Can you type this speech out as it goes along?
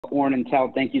Oren and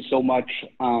Tal, thank you so much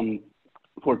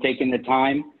for taking the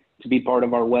time to be part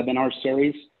of our webinar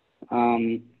series.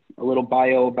 A little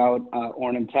bio about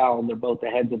Oren and Tal. They're both the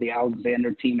heads of the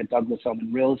Alexander team at Douglas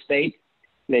Elliman Real Estate.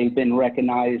 They've been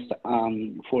recognized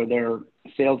for their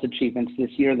sales achievements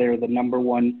this year. They're the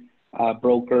 #1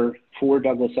 broker for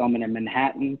Douglas Elliman in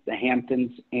Manhattan, the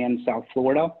Hamptons, and South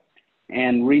Florida.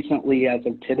 And recently, as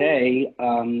of today,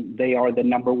 they are the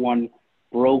 #1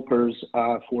 brokers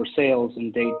for sales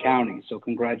in Dade County. So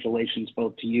congratulations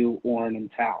both to you, Oren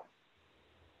and Tal.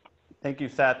 Thank you,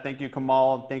 Seth. Thank you,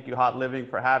 Kamal. Thank you, Hot Living,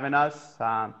 for having us.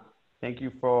 Thank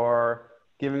you for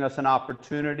giving us an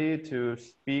opportunity to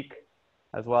speak,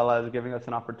 as well as giving us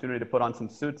an opportunity to put on some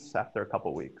suits after a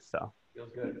couple weeks. So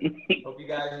feels good. Hope you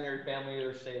guys and your family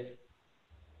are safe.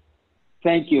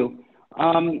 Thank you.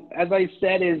 As I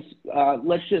said,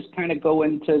 let's just kind of go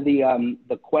into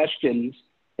the questions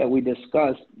that we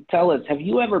discussed. Tell us, have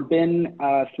you ever been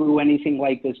through anything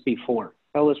like this before?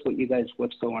 Tell us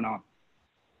what's going on.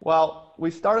 Well,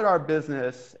 we started our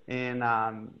business in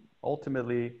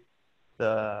ultimately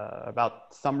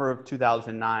about summer of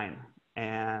 2009,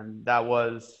 and that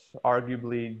was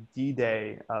arguably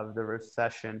D-Day of the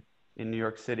recession in New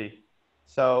York City.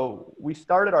 So we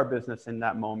started our business in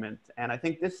that moment, and I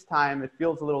think this time it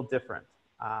feels a little different.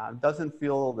 It doesn't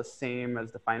feel the same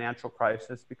as the financial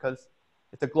crisis because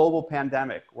it's a global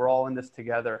pandemic. We're all in this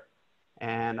together.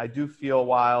 And I do feel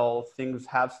while things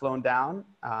have slowed down,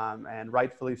 and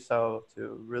rightfully so,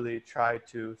 to really try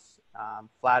to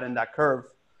flatten that curve,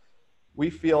 we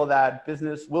feel that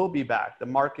business will be back, the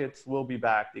markets will be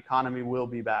back, the economy will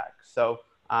be back. So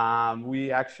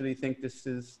we actually think this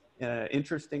is an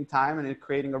interesting time and it's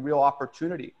creating a real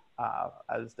opportunity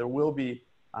as there will be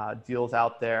deals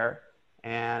out there.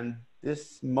 And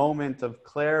this moment of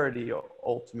clarity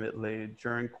ultimately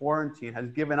during quarantine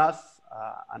has given us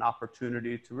an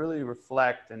opportunity to really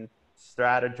reflect and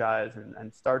strategize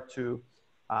and start to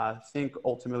think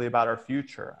ultimately about our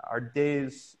future. Our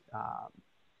days,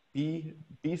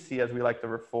 BC, as we like to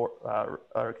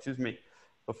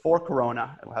before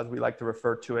Corona, as we like to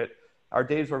refer to it, our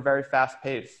days were very fast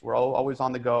paced. We're always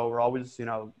on the go. We're always,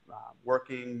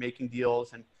 working, making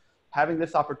deals, and having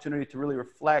this opportunity to really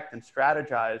reflect and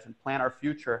strategize and plan our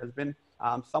future has been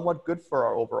somewhat good for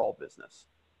our overall business.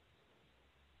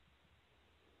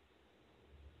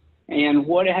 And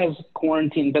what has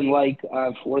quarantine been like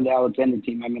for the Alexander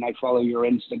team? I mean, I follow your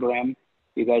Instagram.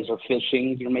 You guys are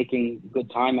fishing. You're making good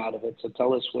time out of it. So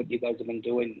tell us what you guys have been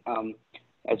doing,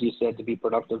 as you said, to be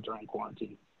productive during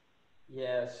quarantine.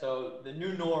 Yeah, so the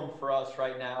new norm for us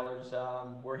right now is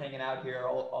we're hanging out here,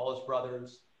 all us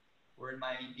brothers. We're in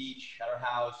Miami Beach at our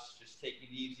house, just taking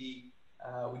it easy.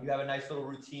 We do have a nice little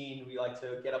routine. We like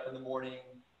to get up in the morning,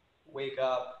 wake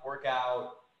up, work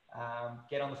out,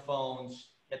 get on the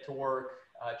phones, get to work,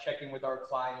 check in with our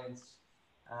clients,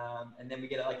 and then we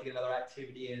like to get another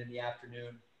activity in the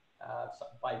afternoon,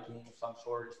 biking of some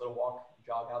sort, just a little walk,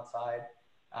 jog outside.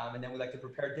 And then we like to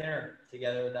prepare dinner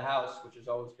together at the house, which has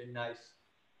always been nice.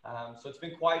 So it's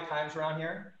been quiet times around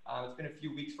here. It's been a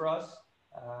few weeks for us.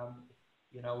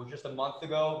 Just a month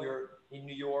ago, we were in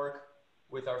New York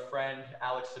with our friend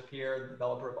Alex Sapir, the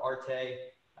developer of Arte.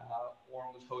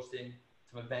 Warren was hosting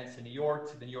some events in New York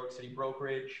to the New York City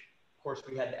brokerage. Of course,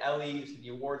 we had the Ellie's, the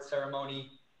award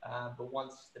ceremony. But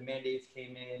once the mandates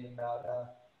came in about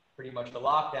pretty much the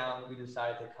lockdown, we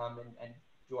decided to come and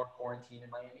do our quarantine in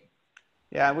Miami.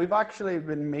 Yeah, we've actually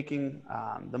been making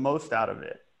the most out of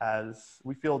it, as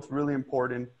we feel it's really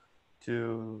important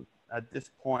to, at this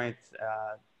point,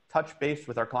 touch base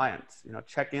with our clients,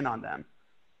 check in on them.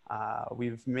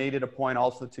 We've made it a point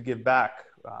also to give back.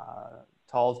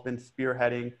 Tal's been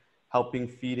spearheading, helping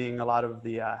feeding a lot of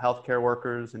the healthcare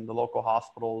workers in the local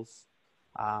hospitals.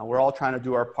 We're all trying to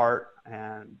do our part,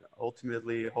 and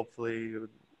ultimately, hopefully,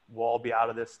 we'll all be out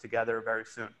of this together very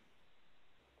soon.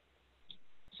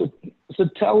 So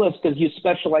tell us, because you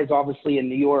specialize obviously in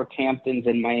New York, Hamptons,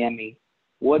 and Miami,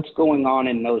 what's going on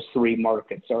in those three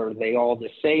markets? Are they all the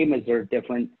same? Is there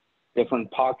different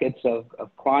pockets of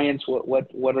clients?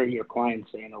 What are your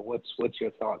clients saying, or what's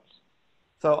your thoughts?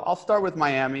 So I'll start with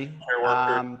Miami.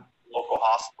 Local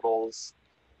hospitals.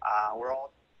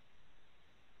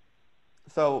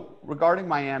 So regarding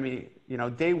Miami,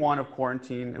 day one of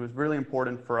quarantine, it was really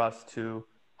important for us to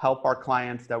help our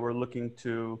clients that were looking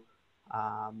to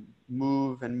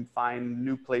move and find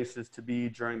new places to be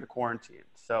during the quarantine.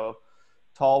 So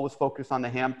Tal was focused on the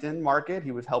Hampton market.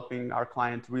 He was helping our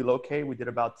clients relocate. We did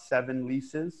about 7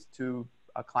 leases to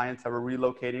clients that were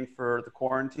relocating for the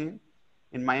quarantine.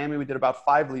 In Miami, we did about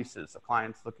 5 leases of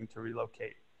clients looking to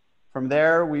relocate. From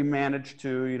there, we managed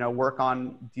to work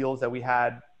on deals that we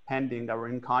had pending that were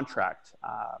in contract.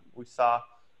 We saw,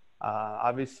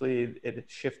 obviously, it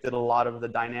shifted a lot of the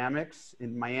dynamics.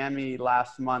 In Miami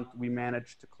last month, we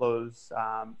managed to close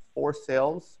 4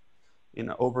 sales in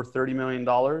over $30 million,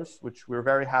 which we're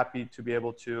very happy to be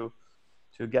able to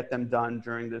get them done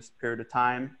during this period of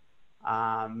time.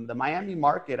 The Miami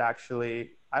market,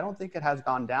 actually, I don't think it has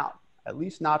gone down, at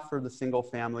least not for the single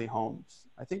family homes.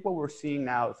 I think what we're seeing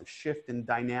now is a shift in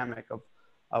dynamic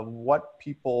of what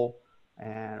people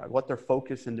and what their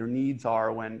focus and their needs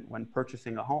are when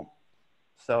purchasing a home.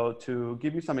 So to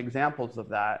give you some examples of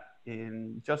that,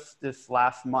 in just this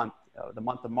last month, the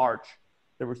month of March,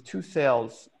 there was 2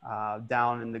 sales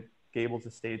down in the Gables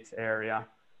Estates area,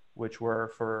 which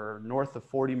were for north of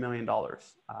 $40 million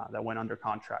that went under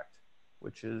contract,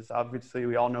 which is obviously,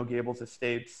 we all know Gables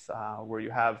Estates, where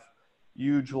you have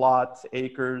huge lots,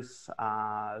 acres,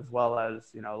 as well as,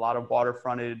 a lot of water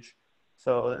frontage.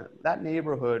 So that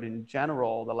neighborhood in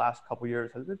general, the last couple of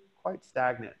years has been quite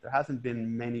stagnant. There hasn't been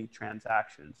many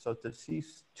transactions. So to see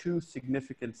 2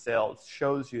 significant sales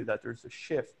shows you that there's a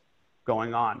shift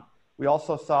going on. We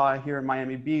also saw here in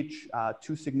Miami Beach,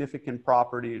 2 significant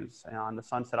properties on the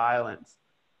Sunset Islands.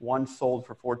 One sold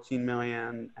for $14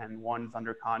 million and one's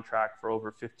under contract for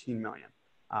over $15 million.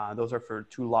 Those are for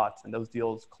 2 lots, and those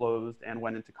deals closed and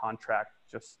went into contract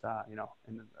just,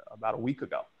 in about a week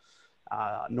ago.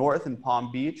 North in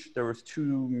Palm Beach, there was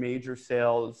 2 major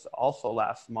sales also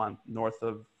last month, north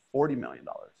of $40 million.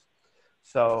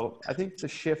 So I think the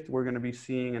shift we're going to be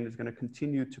seeing and is going to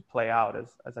continue to play out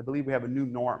as I believe we have a new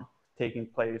norm taking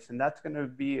place. And that's going to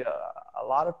be a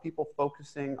lot of people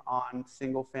focusing on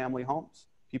single family homes.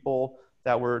 People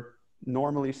that were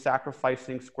normally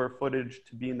sacrificing square footage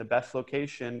to be in the best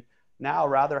location now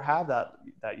rather have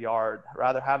that yard,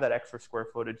 rather have that extra square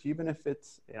footage, even if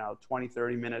it's 20,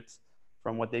 30 minutes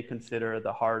from what they consider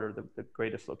the heart or the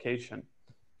greatest location.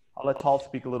 I'll let Tal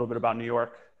speak a little bit about New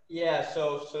York. Yeah,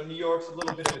 so New York's a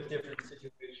little bit of a different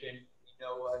situation.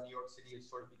 New York City has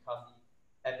sort of become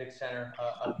the epicenter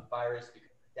of the virus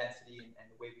because of the density and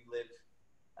the way we live.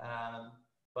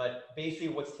 But basically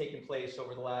what's taken place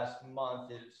over the last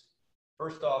month is,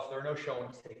 first off, there are no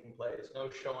showings taking place, no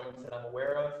showings that I'm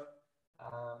aware of.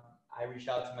 I reached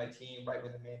out to my team right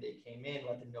when the mandate came in,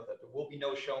 let them know that there will be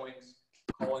no showings,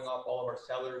 calling up all of our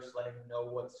sellers, letting them know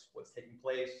what's taking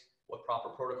place, what proper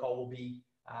protocol will be.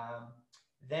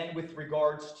 Then with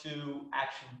regards to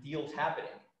actual deals happening,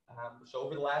 so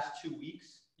over the last 2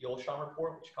 weeks, the Olshan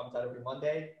report, which comes out every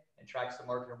Monday and tracks the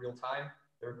market in real time,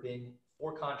 there have been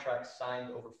 4 contracts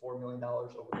signed over $4 million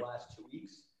over the last 2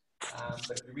 weeks.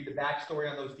 But if you read the backstory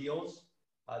on those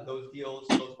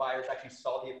buyers actually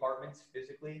saw the apartments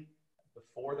physically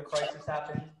before the crisis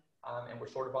happened, and were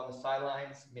sort of on the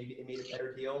sidelines. Maybe they made a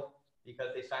better deal because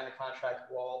they signed the contract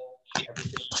while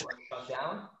everything was shut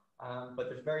down. But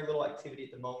there's very little activity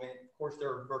at the moment. Of course, there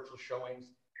are virtual showings,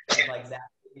 things like that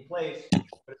taking place,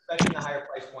 but especially in the higher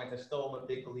price points, I still am a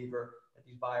big believer that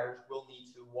these buyers will need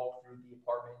to walk through the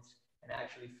apartments and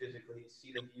actually physically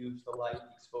see the views, the light,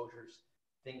 the exposures,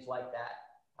 things like that.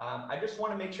 I just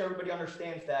want to make sure everybody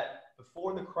understands that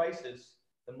before the crisis,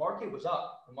 the market was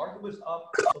up. The market was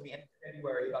up until the end of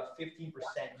February, about 15%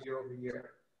 year over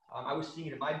year. I was seeing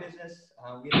it in my business.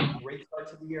 We had a great start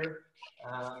to the year.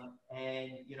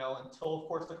 And, until, of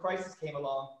course, the crisis came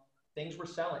along, things were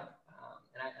selling.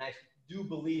 And I do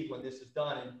believe when this is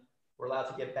done and we're allowed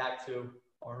to get back to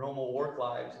our normal work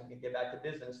lives and get back to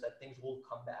business, that things will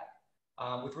come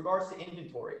back. With regards to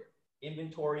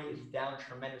inventory is down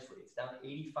tremendously. It's down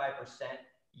 85%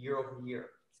 year over year.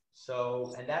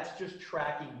 So, and that's just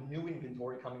tracking new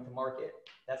inventory coming to market.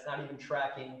 That's not even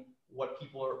tracking what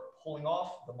people are pulling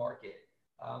off the market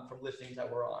from listings that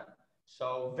we're on.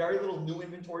 So very little new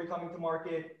inventory coming to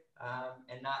market,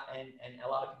 and a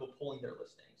lot of people pulling their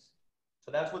listings.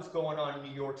 So that's what's going on in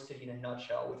New York City in a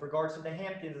nutshell. With regards to the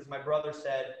Hamptons, as my brother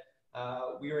said,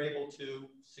 we were able to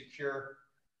secure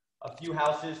a few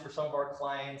houses for some of our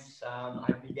clients.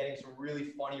 I've been getting some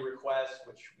really funny requests,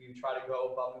 which we try to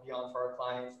go above and beyond for our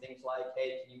clients. Things like,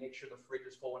 hey, can you make sure the fridge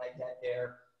is full when I get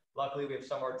there? Luckily, we have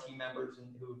some of our team members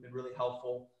who have been really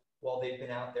helpful while they've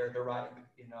been out there. They're riding,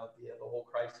 the whole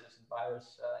crisis and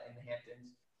virus in the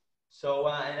Hamptons. So,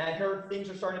 and I heard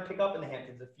things are starting to pick up in the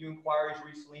Hamptons. A few inquiries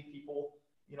recently, people,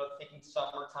 thinking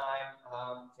summertime,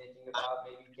 thinking about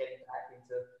maybe getting back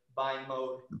into buying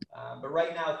mode. But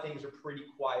right now, things are pretty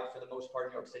quiet for the most part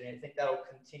in New York City. And I think that'll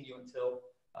continue until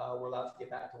we're allowed to get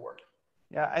back to work.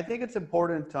 Yeah, I think it's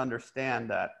important to understand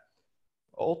that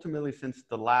ultimately, since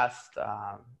the last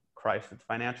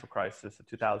financial crisis of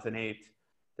 2008,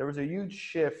 there was a huge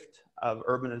shift of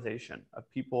urbanization, of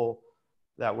people,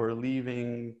 that were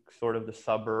leaving sort of the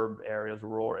suburb areas,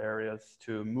 rural areas,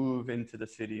 to move into the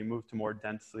city, move to more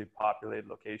densely populated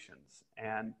locations.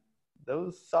 And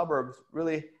those suburbs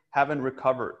really haven't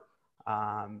recovered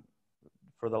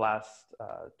for the last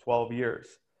 12 years.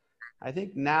 I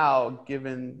think now,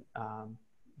 given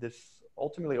this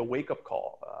ultimately a wake-up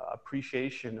call,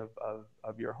 appreciation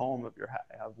of your home,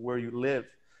 of where you live,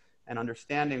 and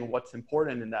understanding what's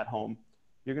important in that home,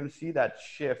 you're going to see that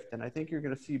shift. And I think you're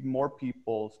going to see more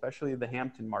people, especially the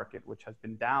Hampton market, which has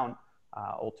been down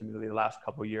ultimately the last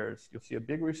couple of years. You'll see a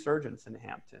big resurgence in the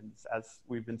Hamptons, as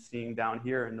we've been seeing down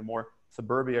here in the more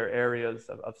suburbia areas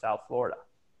of South Florida.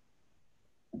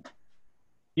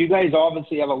 You guys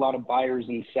obviously have a lot of buyers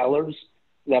and sellers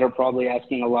that are probably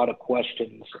asking a lot of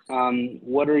questions.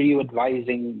 What are you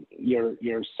advising your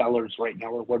sellers right now,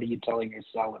 or what are you telling your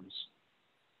sellers?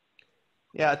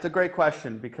 Yeah, it's a great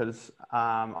question, because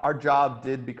our job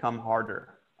did become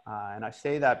harder. And I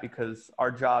say that because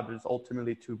our job is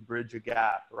ultimately to bridge a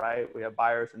gap, right? We have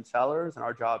buyers and sellers, and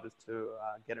our job is to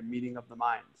get a meeting of the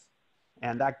minds.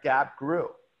 And that gap grew,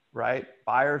 right?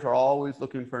 Buyers are always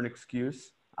looking for an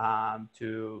excuse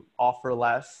to offer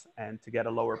less and to get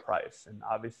a lower price. And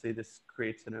obviously this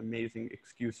creates an amazing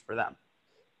excuse for them.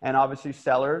 And obviously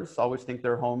sellers always think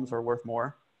their homes are worth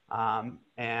more.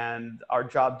 And our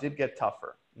job did get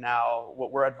tougher. Now,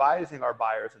 what we're advising our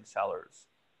buyers and sellers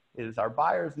is our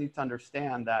buyers need to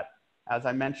understand that, as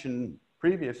I mentioned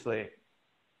previously,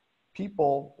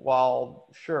 people, while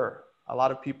sure, a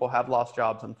lot of people have lost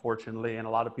jobs, unfortunately, and a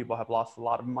lot of people have lost a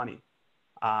lot of money.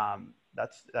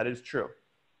 That is true.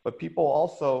 But people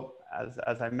also,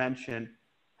 as I mentioned,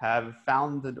 have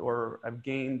found or have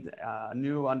gained a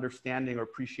new understanding or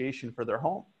appreciation for their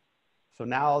home. So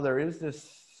now there is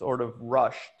this sort of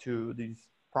rush to these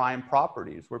prime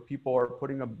properties where people are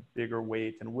putting a bigger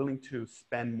weight and willing to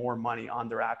spend more money on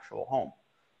their actual home.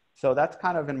 So that's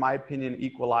kind of, in my opinion,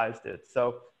 equalized it.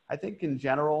 So I think in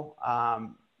general,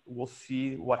 we'll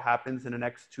see what happens in the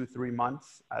next 2-3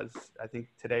 months. As I think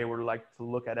today we're like to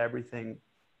look at everything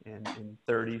in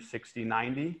 30, 60,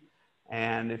 90.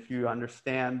 And if you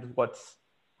understand what's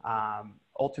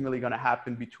ultimately going to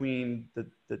happen between the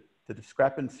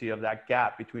discrepancy of that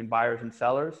gap between buyers and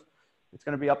sellers, it's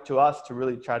going to be up to us to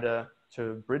really try to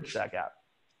bridge that gap.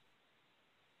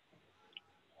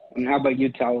 And how about you,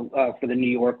 Tal, for the New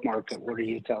York market? What are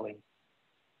you telling?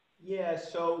 Yeah,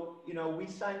 so, we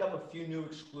signed up a few new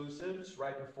exclusives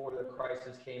right before the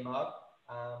crisis came up.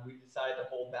 We decided to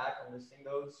hold back on listing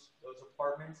those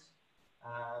apartments,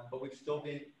 but we've still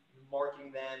been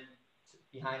marketing them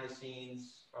behind the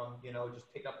scenes from,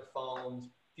 just pick up the phones.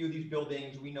 A few of these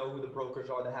buildings, we know who the brokers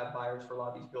are that have buyers for a lot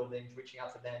of these buildings, reaching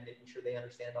out to them, making sure they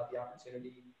understand about the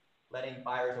opportunity, letting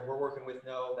buyers that we're working with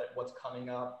know that what's coming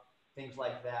up, things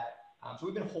like that. So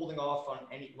we've been holding off on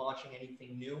launching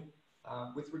anything new.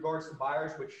 With regards to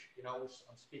buyers, which,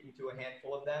 I'm speaking to a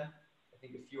handful of them. I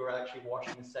think a few are actually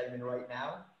watching the segment right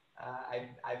now.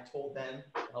 I've told them,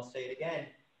 and I'll say it again,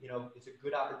 it's a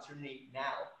good opportunity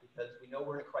now because we know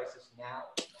we're in a crisis now.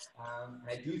 And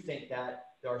I do think that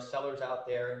there are sellers out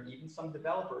there and even some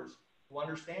developers who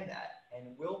understand that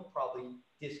and will probably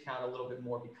discount a little bit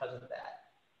more because of that.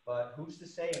 But who's to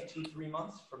say in 2-3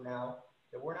 months from now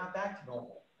that we're not back to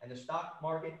normal and the stock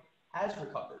market has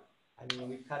recovered? I mean,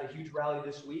 we've had a huge rally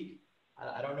this week.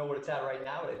 I don't know what it's at right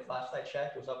now, but last I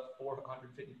checked, it was up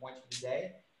 450 points for the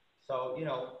day. So,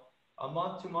 a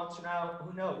month, 2 months from now,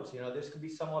 who knows? This could be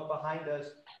somewhat behind us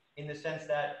in the sense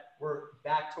that we're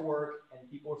back to work and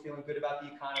people are feeling good about the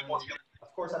economy.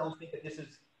 Of course, I don't think that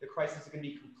the crisis is going to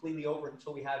be completely over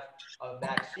until we have a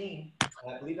vaccine.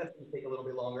 And I believe that's going to take a little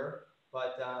bit longer.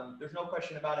 But there's no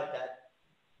question about it that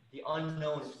the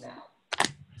unknown is now.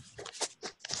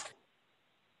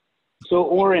 So,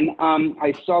 Oren,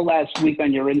 I saw last week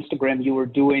on your Instagram you were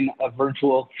doing a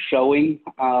virtual showing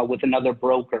with another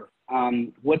broker.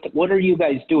 What are you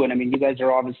guys doing? I mean, you guys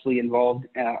are obviously involved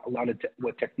a lot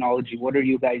with technology. What are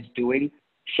you guys doing,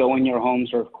 showing your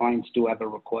homes, or if clients do have a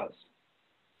request?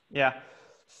 Yeah,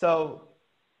 so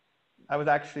I was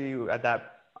actually at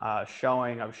that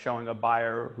showing. I was showing a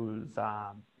buyer who's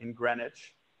in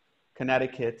Greenwich,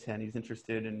 Connecticut, and he's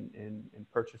interested in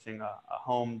purchasing a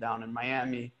home down in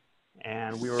Miami.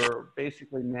 And we were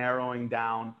basically narrowing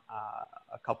down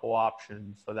a couple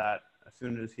options so that as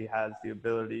soon as he has the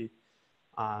ability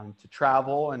to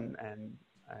travel and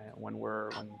when we're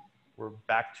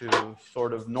back to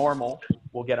sort of normal,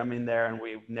 we'll get him in there, and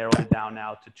we've narrowed it down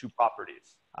now to 2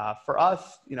 properties. For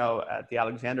us, at the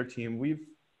Alexander team, we've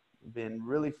been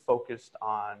really focused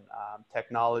on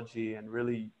technology and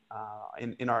really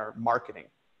in our marketing.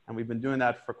 And we've been doing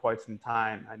that for quite some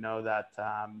time. I know that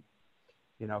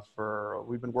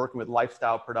we've been working with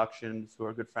Lifestyle Productions, who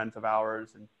are good friends of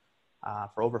ours, and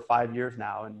for over 5 years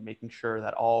now, and making sure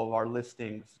that all of our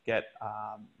listings get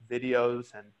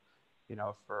videos. And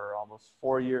for almost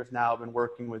 4 years now, I've been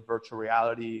working with virtual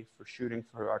reality for shooting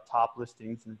for our top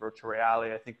listings in virtual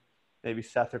reality. I think maybe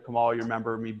Seth or Kamal, you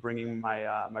remember me bringing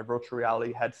my my virtual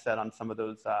reality headset on some of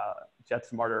those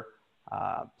JetSmarter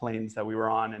planes that we were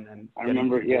on, and I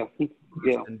remember, yeah.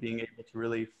 And being able to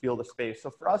really feel the space. So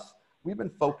for us, we've been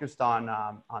focused on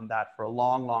that for a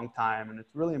long, long time, and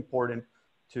it's really important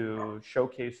to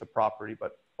showcase a property.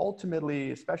 But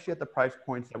ultimately, especially at the price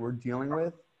points that we're dealing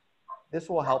with, this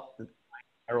will help the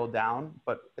narrow down.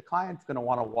 But the client's going to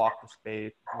want to walk the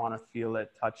space, want to feel it,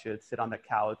 touch it, sit on the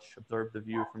couch, observe the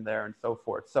view from there, and so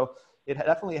forth. So it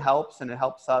definitely helps, and it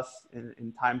helps us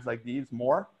in times like these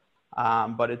more.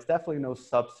 But it's definitely no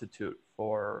substitute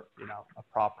for a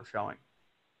proper showing.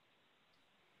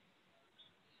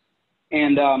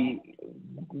 And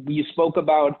you spoke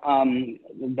about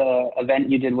the event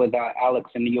you did with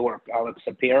Alex in New York, Alex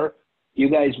Sapir. You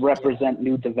guys represent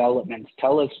new developments.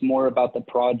 Tell us more about the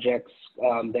projects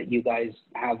that you guys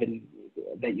have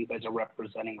that you guys are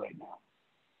representing right now.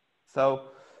 So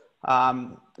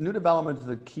new development is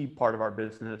a key part of our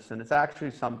business, and it's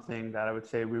actually something that I would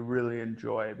say we really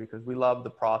enjoy because we love the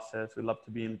process. We love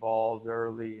to be involved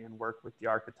early and work with the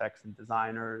architects and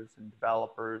designers and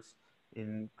developers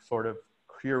in sort of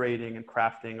curating and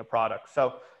crafting a product.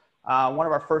 So one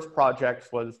of our first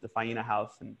projects was the Faina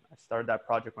House, and I started that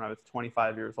project when I was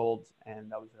 25 years old,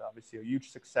 and that was obviously a huge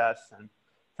success. And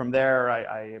from there,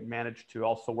 I managed to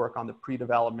also work on the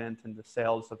pre-development and the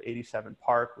sales of 87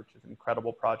 Park, which is an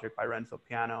incredible project by Renzo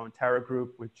Piano and Terra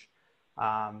Group, which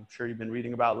I'm sure you've been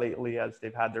reading about lately as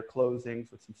they've had their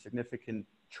closings with some significant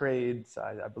trades.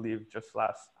 I believe just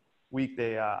last week,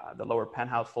 the lower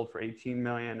penthouse sold for $18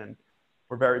 million, and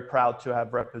we're very proud to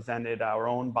have represented our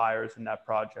own buyers in that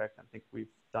project. I think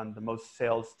we've done the most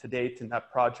sales to date in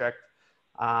that project.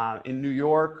 In New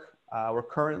York, we're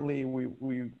currently,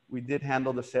 we did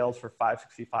handle the sales for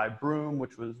 565 Broome,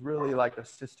 which was really like a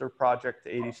sister project to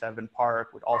 87 Park,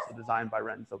 which also designed by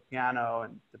Renzo Piano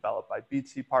and developed by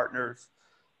Beatsy Partners.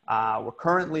 We're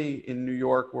currently in New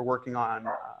York, we're working on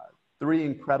 3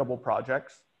 incredible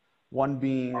projects, one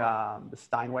being the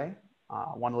Steinway,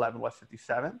 111 West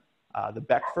 57th, the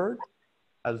Beckford,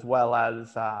 as well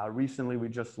as recently we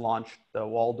just launched the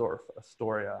Waldorf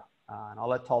Astoria. And I'll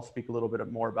let Tal speak a little bit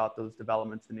more about those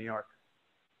developments in New York.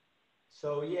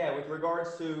 So yeah, with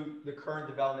regards to the current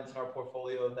developments in our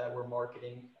portfolio that we're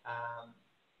marketing,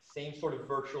 same sort of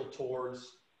virtual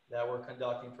tours that we're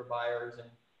conducting for buyers. And,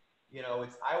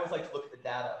 I always like to look at the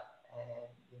data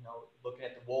and, looking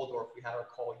at the Waldorf, we had our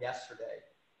call yesterday,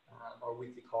 our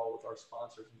weekly call with our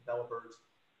sponsors and developers,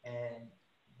 and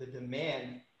the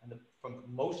demand from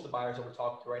most of the buyers that we're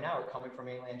talking to right now are coming from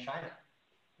mainland China,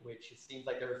 which it seems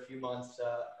like they're a few months,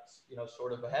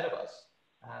 sort of ahead of us.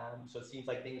 So it seems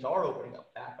like things are opening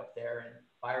up back up there, and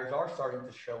buyers are starting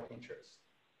to show interest.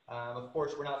 Of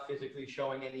course, we're not physically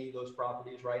showing any of those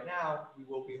properties right now. We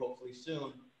will be hopefully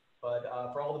soon. But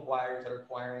for all the buyers that are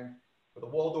acquiring for the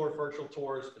Waldorf virtual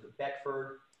tours, for the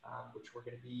Beckford, which we're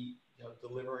going to be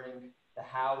delivering the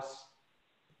house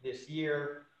this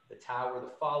year, the tower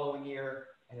the following year,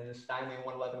 and then the Steinway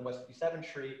 111 West 57th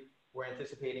Street, we're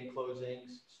anticipating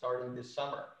closings starting this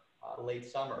summer, late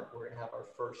summer. We're going to have our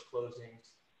first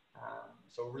closings.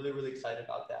 So really, really excited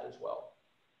about that as well.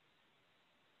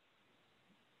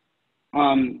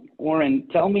 Oren,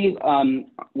 tell me,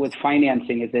 with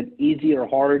financing, is it easy or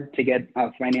hard to get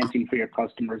financing for your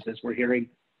customers, as we're hearing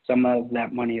some of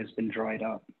that money has been dried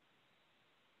up?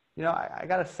 I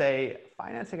got to say,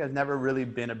 financing has never really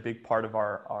been a big part of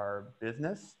our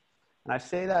business. And I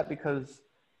say that because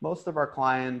most of our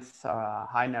clients,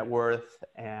 high net worth,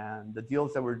 and the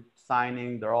deals that we're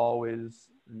signing, they're always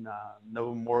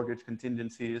no mortgage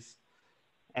contingencies.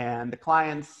 And the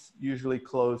clients usually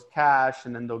close cash,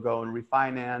 and then they'll go and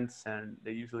refinance, and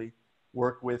they usually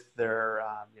work with their,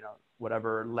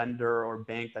 whatever lender or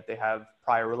bank that they have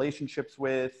prior relationships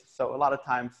with. So a lot of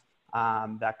times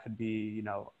that could be,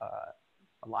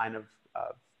 a line of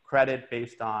credit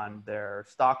based on their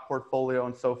stock portfolio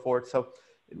and so forth. So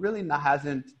it really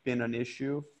hasn't been an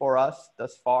issue for us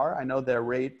thus far. I know their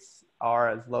rates are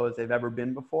as low as they've ever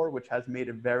been before, which has made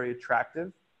it very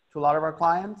attractive to a lot of our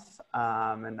clients.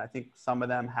 And I think some of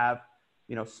them have,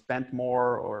 spent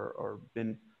more or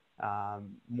been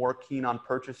more keen on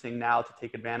purchasing now to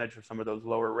take advantage of some of those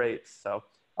lower rates. So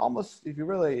almost, if you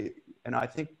really, I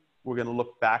think we're going to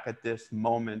look back at this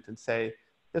moment and say,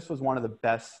 this was one of the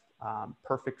best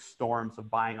perfect storms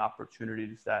of buying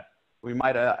opportunities that we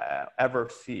might ever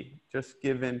see, just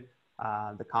given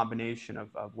the combination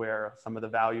of where some of the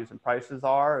values and prices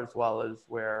are, as well as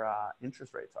where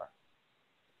interest rates are.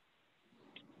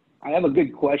 I have a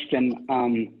good question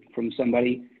from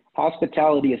somebody.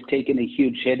 Hospitality has taken a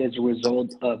huge hit as a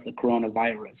result of the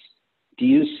coronavirus. Do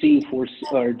you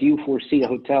foresee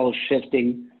hotels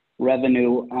shifting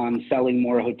revenue on selling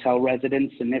more hotel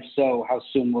residents? And if so, how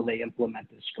soon will they implement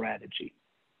this strategy?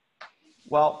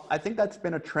 Well, I think that's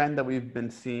been a trend that we've been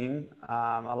seeing.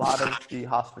 A lot of the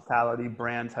hospitality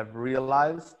brands have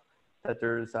realized that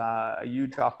there's a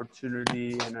huge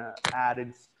opportunity and an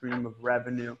added stream of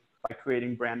revenue by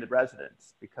creating branded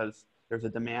residents, because there's a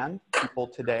demand. People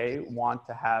today want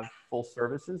to have full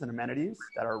services and amenities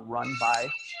that are run by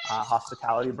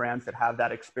hospitality brands that have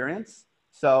that experience.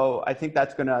 So I think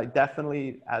that's going to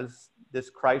definitely, as this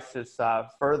crisis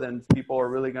furthers, people are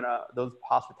really going to, those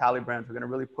hospitality brands are going to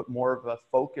really put more of a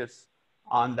focus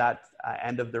on that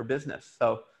end of their business.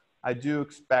 So I do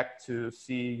expect to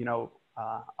see,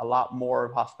 a lot more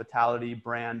of hospitality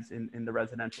brands in the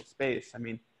residential space. I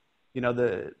mean,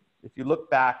 if you look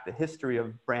back, the history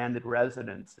of branded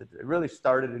residence, it really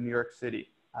started in New York City.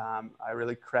 I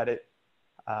really credit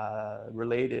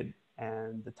Related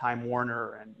and the Time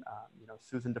Warner and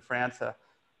Susan DeFranza,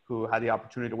 who had the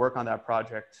opportunity to work on that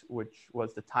project, which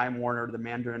was the Time Warner, the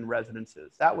Mandarin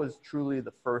residences. That was truly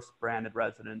the first branded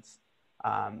residence.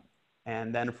 And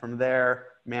then from there,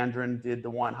 Mandarin did the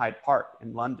one Hyde Park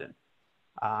in London.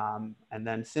 And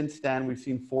then since then, we've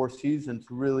seen Four Seasons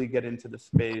really get into the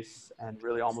space and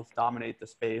really almost dominate the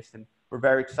space. And we're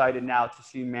very excited now to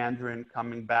see Mandarin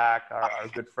coming back. Our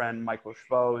good friend Michael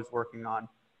Schvo is working on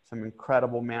some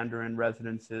incredible Mandarin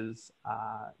residences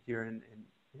here in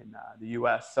the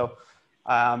US. So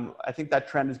I think that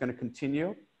trend is going to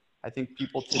continue. I think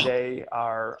people today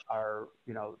are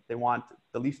they want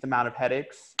the least amount of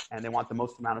headaches and they want the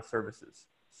most amount of services.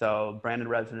 So branded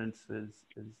residence is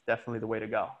definitely the way to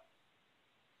go.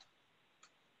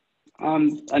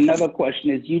 Another question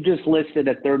is, you just listed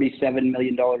a $37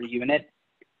 million unit.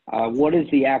 What is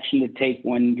the action to take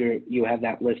when you have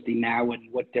that listing now, and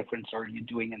what difference are you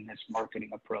doing in this marketing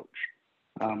approach?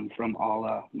 From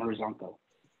Ala Murzonko.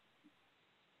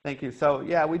 Thank you. So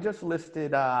yeah, we just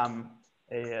listed a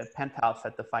penthouse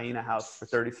at the Faina House for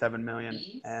 $37 million,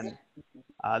 and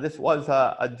this was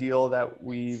a deal that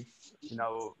we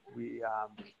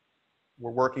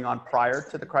were working on prior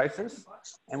to the crisis,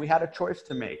 and we had a choice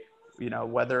to make.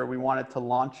 Whether we wanted to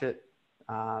launch it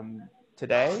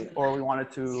today or we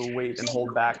wanted to wait and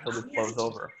hold back till this blows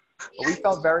over. But we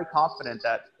felt very confident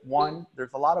that, one,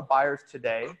 there's a lot of buyers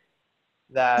today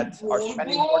that are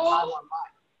spending more time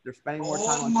online. They're spending more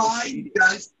time on social media.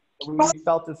 So we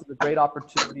felt this was a great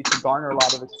opportunity to garner a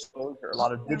lot of exposure, a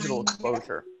lot of digital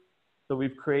exposure. So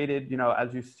we've created,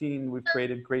 as you've seen, we've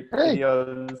created great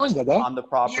videos on the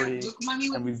property,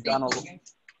 and we've done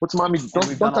What's mommy?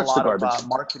 Don't touch the garbage.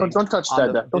 Marketing don't touch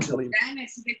that. Don't.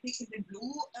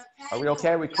 Are we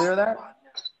okay? Are we clear there?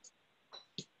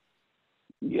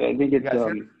 Yeah, I think it's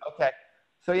okay.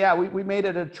 So yeah, we made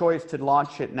it a choice to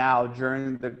launch it now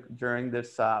during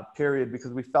this period,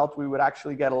 because we felt we would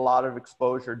actually get a lot of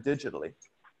exposure digitally,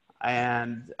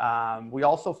 and we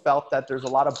also felt that there's a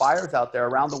lot of buyers out there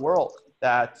around the world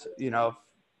that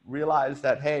realize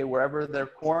that, hey, wherever they're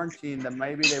quarantined, then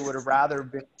maybe they would have rather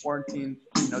been quarantined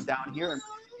down here on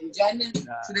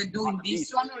the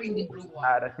beach.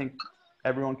 I think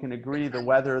everyone can agree the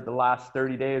weather the last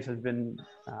 30 days has been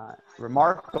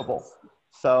remarkable.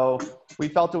 So we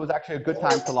felt it was actually a good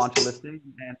time to launch a listing,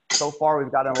 and so far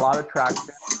we've gotten a lot of traction.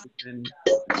 We've been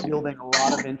fielding a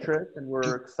lot of interest, and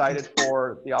we're excited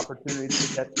for the opportunity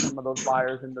to get some of those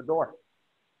buyers in the door.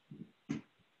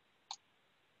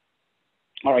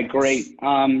 All right, great.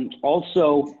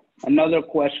 Also, another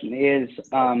question is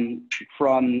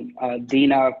from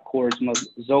Dina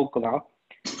Korzmazokova.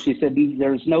 She said,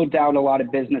 there's no doubt a lot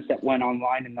of business that went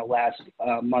online in the last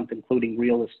month, including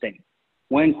real estate.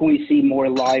 When can we see more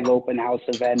live open house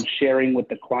events sharing with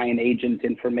the client agent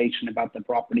information about the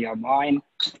property online?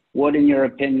 What, in your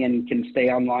opinion, can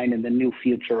stay online in the new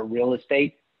future of real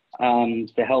estate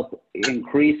to help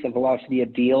increase the velocity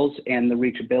of deals and the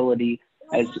reachability?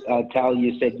 As Tal,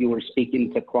 you said you were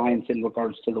speaking to clients in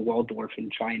regards to the Waldorf in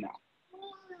China.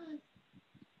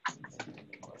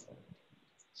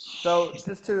 So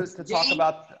just to talk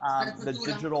about the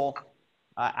digital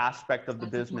aspect of the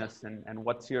business and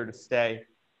what's here to stay.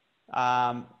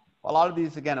 A lot of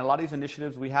these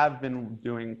initiatives we have been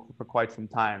doing for quite some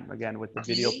time, again, with the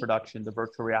video production, the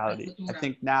virtual reality. I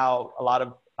think now a lot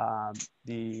of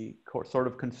the sort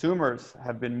of consumers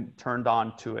have been turned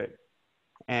on to it.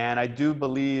 And I do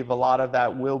believe a lot of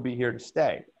that will be here to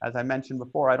stay. As I mentioned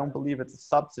before, I don't believe it's a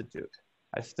substitute.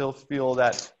 I still feel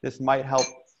that this might help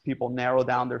people narrow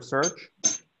down their search.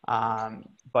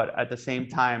 But at the same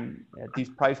time, at these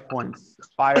price points,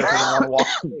 buyers are going to want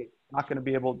to walk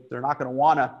away. They're not going to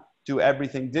want to do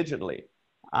everything digitally.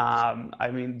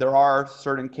 I mean, there are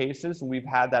certain cases, and we've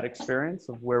had that experience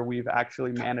of where we've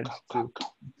actually managed to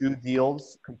do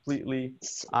deals completely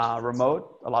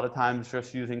remote, a lot of times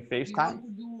just using FaceTime.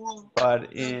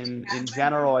 But in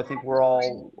general, I think we're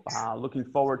all looking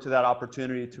forward to that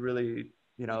opportunity to really,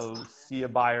 see a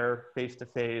buyer face to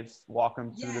face, walk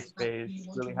them through the space,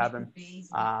 really have them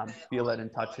feel it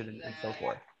and touch it and so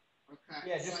forth.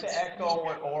 Yeah, just to echo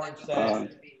what Oren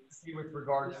said with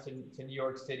regards to New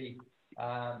York City.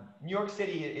 New York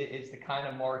City is the kind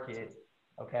of market,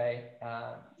 okay,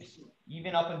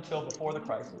 even up until before the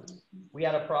crisis. We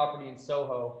had a property in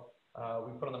Soho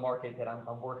we put on the market that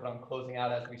I'm working on closing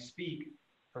out as we speak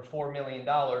for $4 million.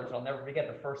 I'll never forget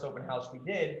the first open house we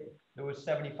did. There was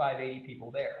 75, 80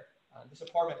 people there. This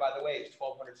apartment, by the way, is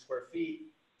 1,200 square feet.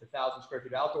 It's 1,000 square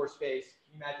feet of outdoor space.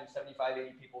 Can you imagine 75,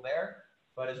 80 people there?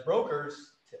 But as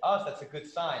brokers, to us, that's a good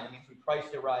sign. It means we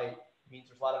priced it right. It means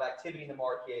there's a lot of activity in the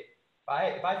market.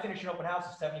 If I finish an open house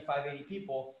of 75, 80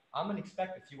 people, I'm going to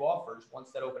expect a few offers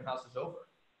once that open house is over.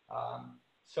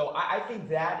 So I think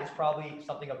that is probably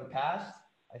something of the past.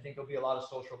 I think there'll be a lot of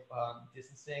social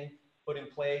distancing put in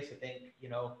place. I think,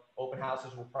 open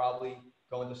houses will probably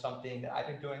go into something that I've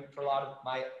been doing for a lot of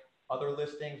my other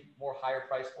listings, more higher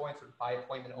price points or by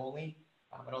appointment only.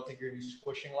 I don't think you're going to be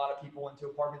squishing a lot of people into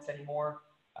apartments anymore.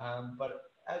 But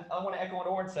I want to echo what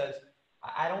Oren says.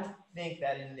 I don't think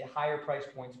that in the higher price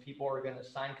points, people are going to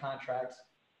sign contracts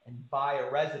and buy a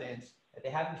residence that they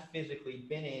haven't physically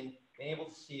been able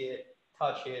to see it,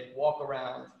 touch it, walk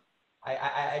around.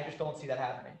 I just don't see that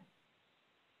happening.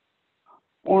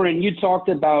 Oren, you talked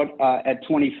about at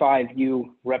 25,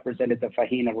 you represented the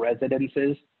Fahina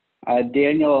residences.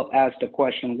 Daniel asked a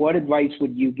question. What advice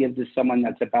would you give to someone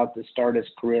that's about to start his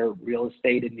career real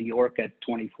estate in New York at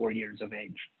 24 years of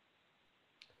age?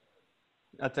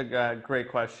 That's a great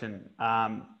question.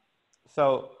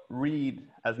 So read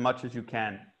as much as you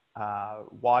can.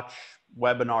 Watch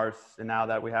webinars, and now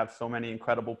that we have so many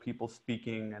incredible people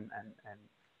speaking and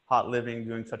Hot Living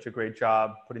doing such a great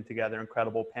job putting together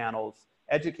incredible panels,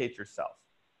 educate yourself,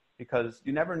 because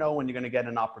you never know when you're going to get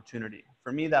an opportunity.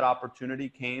 For me, that opportunity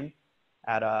came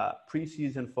at a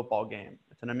preseason football game.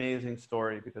 It's an amazing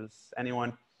story because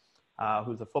anyone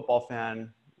who's a football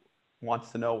fan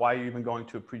wants to know why you're even going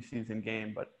to a preseason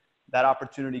game. But that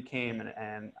opportunity came,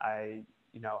 and I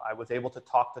was able to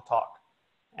talk the talk.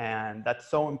 And that's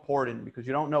so important because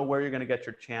you don't know where you're going to get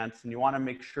your chance. And you want to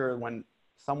make sure when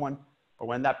someone or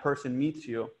when that person meets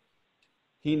you,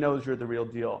 he knows you're the real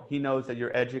deal. He knows that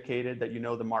you're educated, that you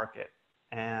know the market.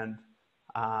 And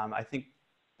I think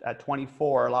at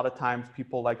 24, a lot of times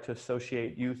people like to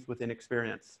associate youth with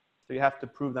inexperience. So you have to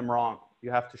prove them wrong.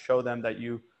 You have to show them that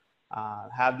you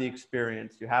have the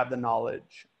experience, you have the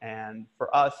knowledge. And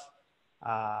for us,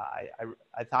 I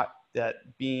thought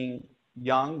that being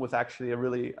young was actually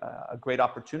a great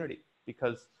opportunity,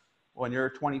 because when you're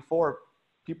 24,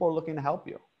 people are looking to help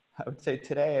you. I would say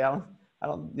today, I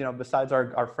don't, besides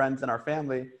our friends and our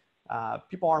family,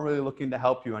 people aren't really looking to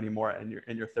help you anymore in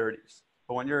your 30s.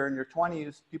 But when you're in your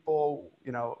 20s, people,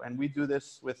 and we do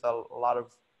this with a lot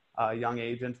of young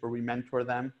agents where we mentor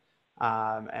them.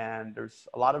 And there's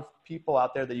a lot of people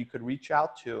out there that you could reach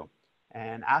out to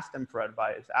and ask them for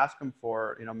advice, ask them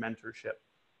for, mentorship.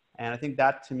 And I think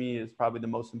that to me is probably the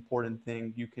most important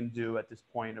thing you can do at this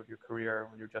point of your career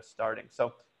when you're just starting.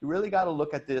 So you really got to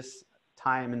look at this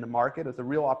time in the market as a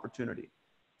real opportunity.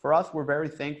 For us, we're very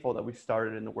thankful that we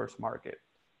started in the worst market,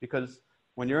 because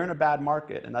when you're in a bad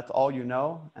market and that's all you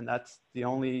know, and that's the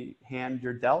only hand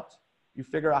you're dealt, you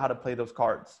figure out how to play those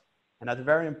cards. And that's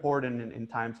very important in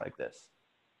times like this.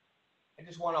 I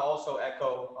just want to also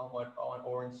echo on what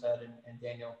Oren said and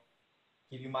Daniel,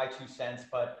 give you my 2 cents,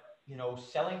 but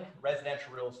selling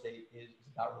residential real estate is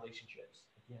about relationships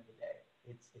at the end of the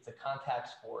day. It's a contact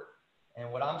sport.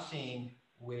 And what I'm seeing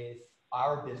with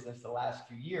our business the last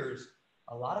few years,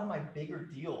 a lot of my bigger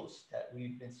deals that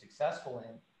we've been successful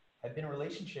in have been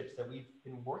relationships that we've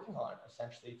been working on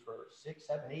essentially for 6,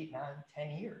 7, 8, 9,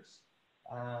 10 years.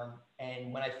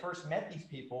 And when I first met these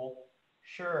people,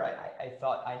 sure, I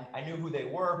thought I knew who they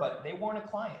were, but they weren't a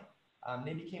client.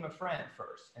 They became a friend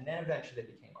first, and then eventually they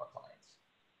became our clients.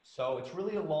 So it's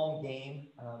really a long game.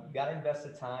 You got to invest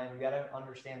the time. You got to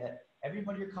understand that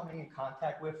everybody you're coming in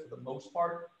contact with, for the most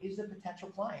part, is a potential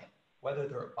client. whether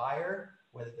they're a buyer,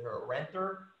 whether they're a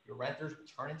renter. Your renters will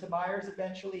turn into buyers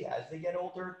eventually as they get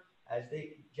older, as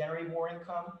they generate more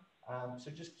income.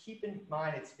 So just keep in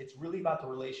mind, it's really about the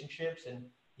relationships, and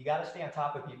you got to stay on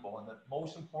top of people. And the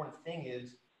most important thing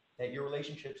is that your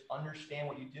relationships understand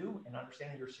what you do and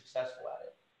understand that you're successful at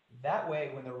it. That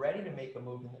way, when they're ready to make a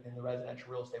move in the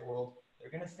residential real estate world,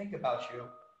 they're going to think about you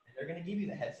and they're going to give you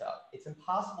the heads up. It's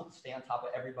impossible to stay on top of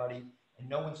everybody and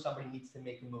know when somebody needs to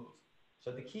make a move.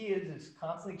 So the key is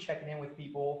constantly checking in with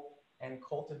people and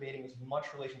cultivating as much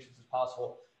relationships as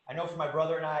possible. I know for my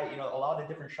brother and I, a lot of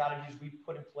the different strategies we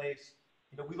put in place,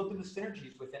 we look at the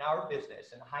synergies within our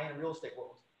business and the high-end real estate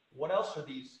world. What else are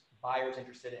these buyers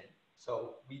interested in?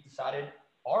 So we decided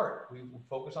art. We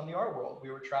focus on the art world. We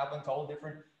were traveling to all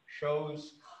different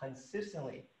shows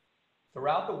consistently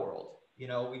throughout the world.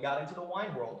 We got into the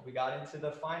wine world. We got into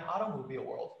the fine automobile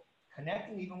world,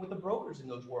 connecting even with the brokers in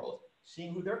those worlds,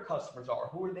 seeing who their customers are,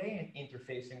 who are they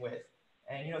interfacing with.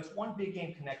 And, it's one big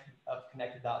game of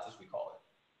connected dots, as we call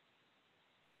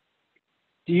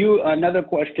it. Another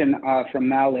question from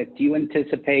Malik, do you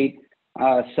anticipate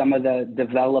some of the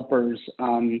developers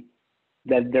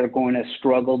that they're going to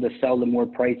struggle to sell the more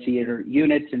pricier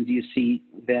units, and do you see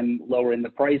them lowering the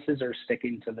prices or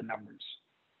sticking to the numbers?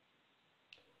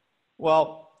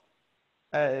 Well,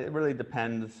 it really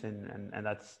depends, and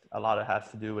that's a lot of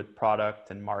has to do with product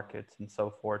and markets and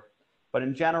so forth. But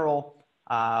in general,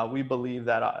 we believe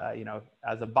that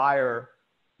as a buyer,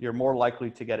 you're more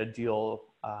likely to get a deal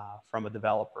from a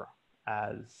developer,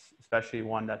 especially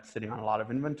one that's sitting on a lot of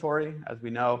inventory. As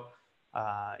we know,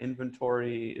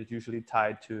 inventory is usually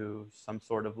tied to some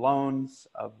sort of loans,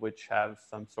 of which have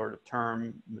some sort of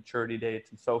term, maturity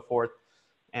dates, and so forth.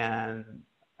 And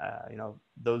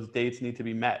those dates need to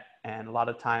be met. And a lot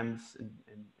of times,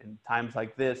 in times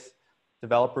like this,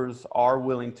 developers are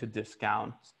willing to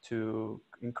discount to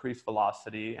increase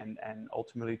velocity and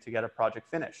ultimately to get a project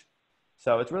finished.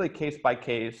 So it's really case by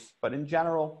case. But in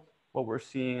general, what we're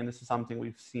seeing, and this is something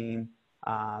we've seen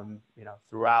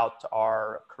throughout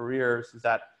our careers, is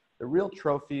that the real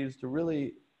trophies, the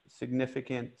really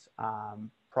significant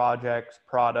projects,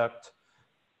 product,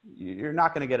 you're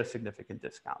not going to get a significant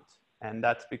discount. And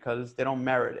that's because they don't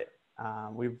merit it.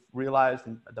 We've realized,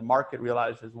 and the market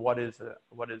realizes, what is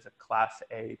a Class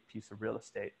A piece of real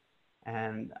estate.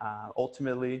 And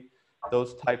ultimately,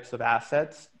 those types of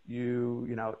assets, you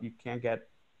can't get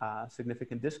a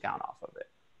significant discount off of it.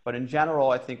 But in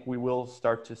general, I think we will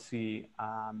start to see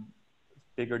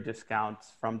bigger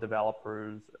discounts from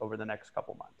developers over the next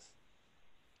couple months.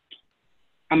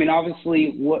 I mean,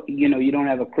 obviously, you don't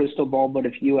have a crystal ball, but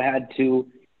if you had to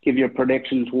give your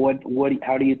predictions,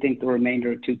 how do you think the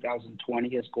remainder of 2020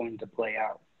 is going to play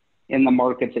out in the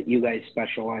markets that you guys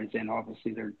specialize in?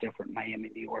 Obviously, they're different: Miami,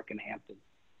 New York, and Hampton.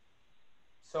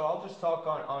 So I'll just talk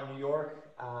on New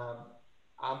York.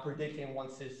 I'm predicting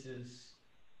once this is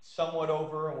somewhat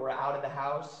over and we're out of the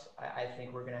house, I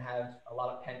think we're going to have a lot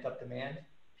of pent up demand.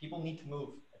 People need to move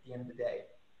at the end of the day.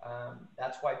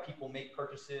 That's why people make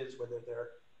purchases, whether they're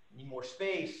need more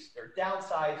space, they're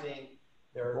downsizing,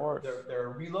 they're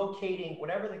relocating,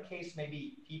 whatever the case may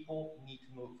be. People need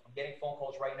to move. I'm getting phone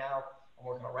calls right now. I'm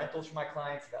working on rentals for my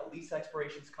clients. I've got lease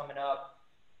expirations coming up.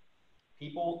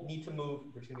 People need to move.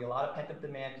 There's going to be a lot of pent-up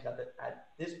demand because at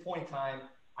this point in time,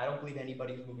 I don't believe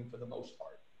anybody's moving for the most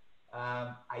part.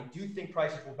 I do think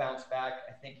prices will bounce back.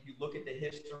 I think if you look at the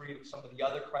history of some of the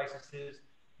other crises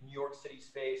New York City's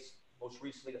faced, most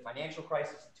recently the financial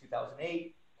crisis in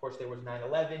 2008. Of course, there was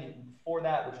 9/11 even before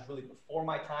that, which is really before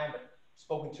my time, but I've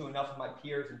spoken to enough of my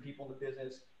peers and people in the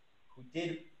business who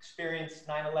did experience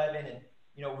 9/11. And,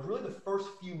 it was really the first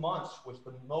few months was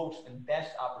the most and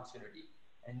best opportunity.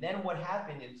 And then what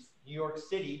happened is New York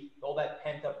City, all that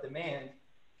pent up demand,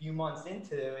 a few months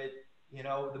into it,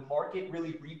 the market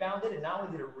really rebounded. And not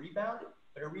only did it rebound,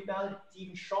 but it rebounded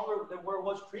even stronger than where it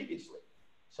was previously.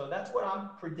 So that's what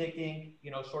I'm predicting,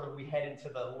 sort of we head into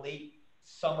the late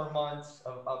summer months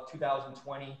of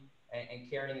 2020 and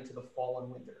carrying into the fall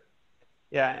and winter.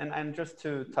 Yeah, and just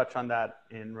to touch on that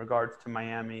in regards to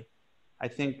Miami, I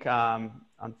think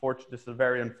this is a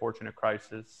very unfortunate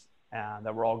crisis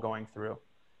that we're all going through.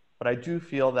 But I do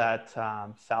feel that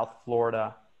South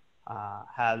Florida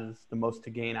has the most to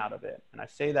gain out of it. And I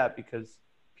say that because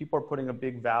people are putting a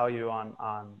big value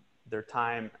on their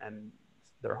time and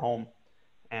their home.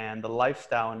 And the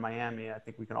lifestyle in Miami, I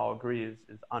think we can all agree,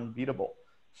 is unbeatable.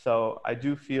 So I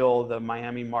do feel the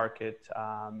Miami market,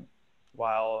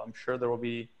 while I'm sure there will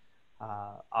be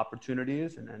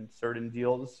opportunities and certain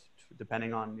deals,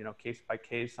 depending on case by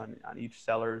case on each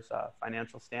seller's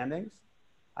financial standings,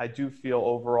 I do feel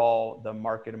overall the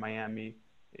market in Miami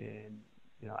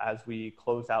as we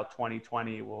close out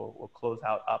 2020, we'll close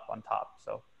out up on top.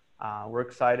 So we're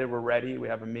excited. We're ready. We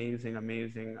have amazing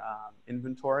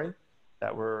inventory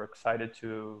that we're excited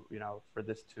to, for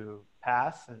this to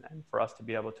pass and for us to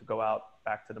be able to go out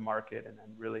back to the market and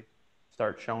really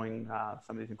start showing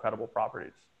some of these incredible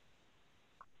properties.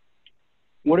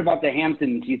 What about the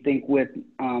Hamptons? Do you think with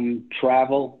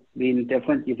travel being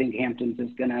different, do you think Hamptons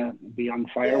is going to be on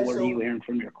fire? What are you hearing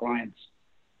from your clients?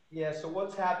 Yeah, so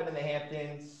what's happened in the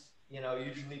Hamptons,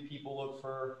 usually people look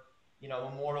for,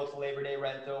 Memorial to Labor Day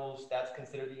rentals. That's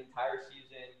considered the entire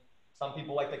season. Some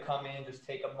people like to come in, just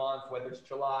take a month, whether it's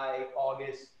July,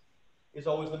 August is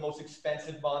always the most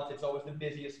expensive month. It's always the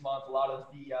busiest month. A lot of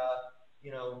the,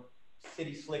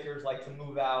 city slickers like to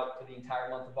move out for the entire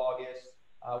month of August.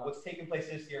 What's taking place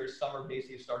this year is summer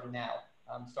basically started now.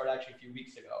 Started actually a few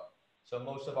weeks ago. So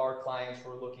most of our clients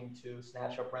were looking to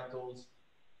snatch up rentals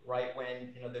right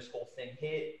when, this whole thing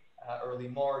hit, early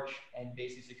March, and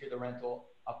basically secure the rental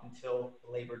up until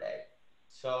Labor Day.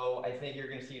 So I think you're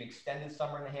going to see an extended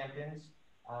summer in the Hamptons.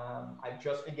 I've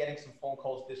just been getting some phone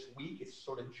calls this week. It's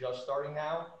sort of just starting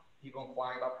now. People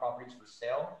inquiring about properties for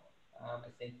sale. I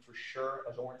think for sure,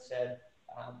 as Oren said,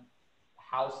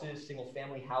 houses, single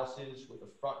family houses with a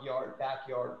front yard,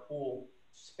 backyard, pool,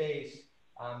 space,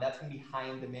 that's going to be high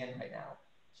in demand right now.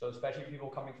 So especially people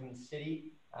coming from the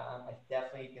city, I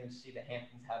definitely going to see the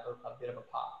Hamptons have a bit of a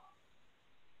pop.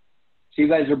 So you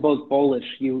guys are both bullish.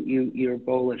 You're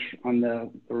bullish on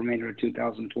the remainder of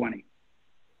 2020.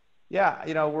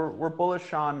 Yeah, we're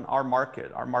bullish on our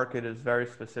market. Our market is very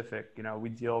specific. We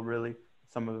deal really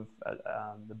some of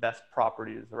the best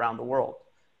properties around the world,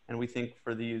 and we think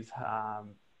for these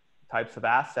types of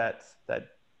assets that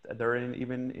they're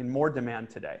even in more demand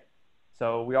today.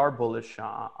 So we are bullish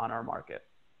on our market.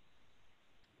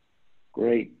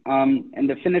 Great. And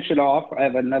to finish it off, I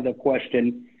have another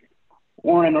question.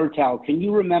 Oren or Tal, can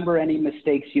you remember any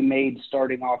mistakes you made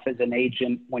starting off as an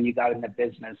agent when you got in the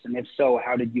business? And if so,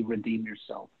 how did you redeem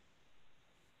yourself?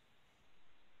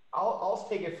 I'll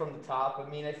take it from the top. I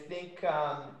mean, I think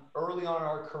early on in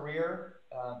our career,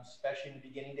 especially in the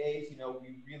beginning days,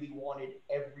 we really wanted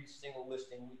every single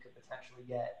listing we could potentially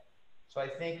get. So I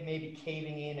think maybe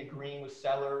caving in, agreeing with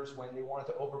sellers when they wanted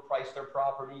to overprice their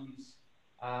properties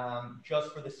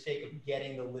just for the sake of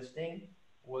getting the listing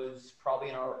was probably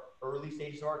in our early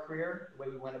stages of our career, the way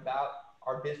we went about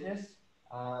our business.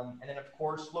 And then of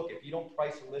course, look, if you don't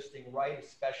price a listing right,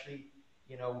 especially,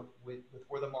 with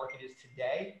where the market is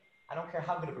today, I don't care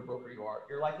how good of a broker you are,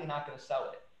 you're likely not going to sell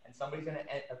it. And somebody's going to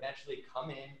eventually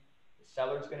come in, the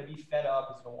seller's going to be fed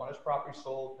up, he's going to want his property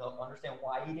sold, they'll understand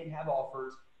why he didn't have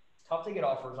offers. It's tough to get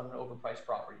offers on an overpriced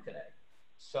property today.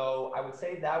 So I would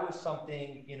say that was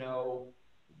something,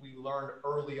 we learned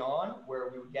early on where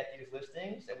we would get these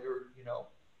listings and we were,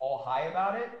 all high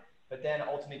about it, but then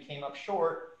ultimately came up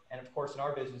short. And of course, in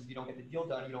our business, if you don't get the deal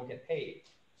done, you don't get paid.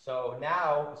 So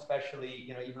now, especially,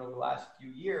 even over the last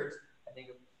few years, I think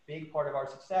a big part of our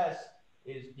success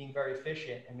is being very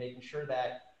efficient and making sure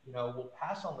that, we'll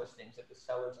pass on listings if the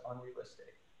seller's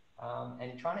unrealistic.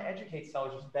 And trying to educate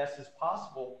sellers as best as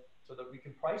possible so that we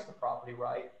can price the property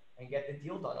right and get the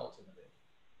deal done ultimately.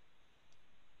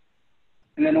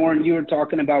 And then, Oren, you were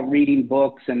talking about reading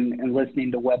books and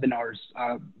listening to webinars.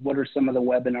 What are some of the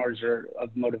webinars or of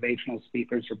motivational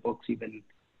speakers or books even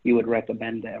you would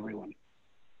recommend to everyone?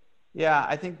 Yeah,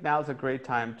 I think now is a great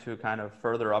time to kind of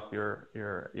further up your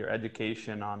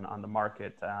education on the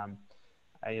market.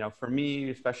 For me,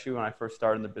 especially when I first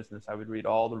started in the business, I would read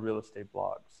all the real estate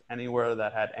blogs. Anywhere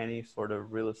that had any sort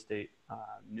of real estate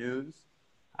news,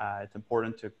 it's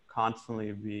important to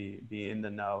constantly be in the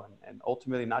know and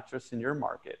ultimately not just in your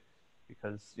market,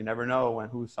 because you never know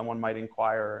who someone might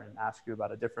inquire and ask you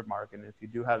about a different market. And if you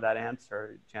do have that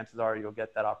answer, chances are you'll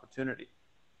get that opportunity.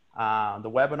 The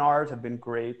webinars have been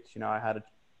great. I had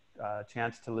a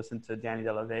chance to listen to Danny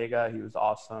De La Vega. He was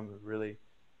awesome. Really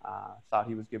thought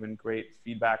he was giving great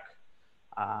feedback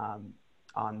on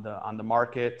the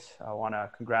market. I want to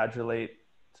congratulate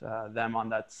them on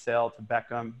that sale to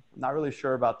Beckham. I'm not really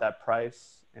sure about that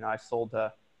price. I sold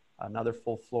another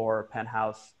full floor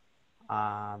penthouse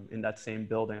in that same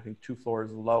building, I think 2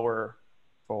 floors lower,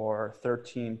 for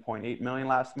 $13.8 million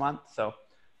last month. So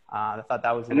I thought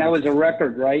that was and that was a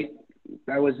record, right?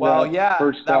 That was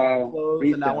first that one closed,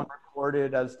 and that one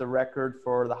recorded as the record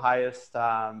for the highest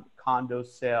condo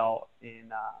sale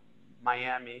in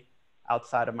Miami,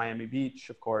 outside of Miami Beach,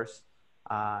 of course,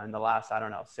 in the last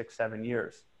 6-7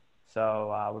 years.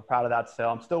 So we're proud of that sale.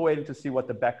 I'm still waiting to see what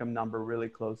the Beckham number really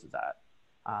closes at.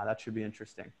 That should be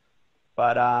interesting.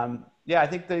 But yeah, I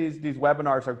think these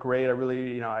webinars are great. I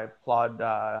really, I applaud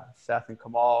Seth and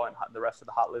Kamal and the rest of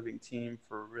the Hot Living team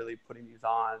for really putting these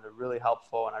on. They're really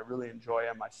helpful, and I really enjoy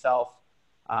them myself.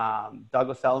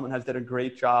 Douglas Elliman has done a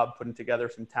great job putting together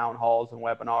some town halls and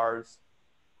webinars,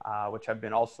 which have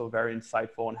been also very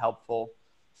insightful and helpful.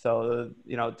 So,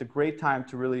 it's a great time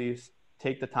to really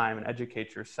take the time and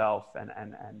educate yourself and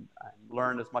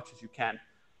learn as much as you can.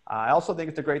 I also think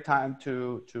it's a great time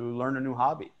to learn a new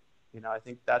hobby. I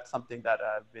think that's something that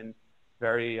I've been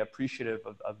very appreciative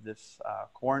of this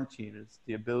quarantine, is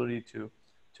the ability to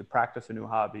practice a new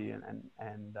hobby,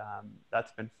 and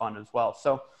that's been fun as well.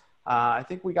 So I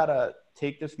think we got to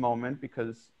take this moment,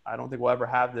 because I don't think we'll ever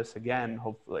have this again,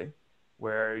 hopefully,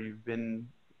 where you've been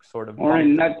sort of...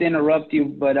 Oren, not to interrupt you,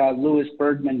 but Louis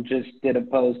Bergman just did a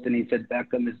post, and he said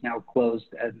Beckham is now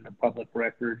closed as a public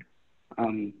record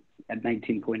at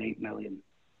 19.8 million.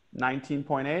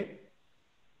 19.8?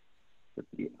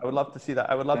 I would love to see that.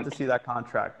 I would love to see that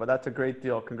contract, but that's a great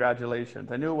deal.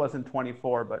 Congratulations. I knew it wasn't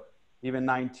 24, but even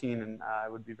 19, and I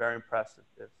would be very impressed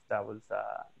if that was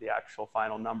the actual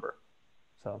final number.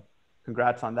 So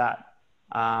congrats on that.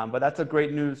 But that's a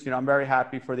great news. I'm very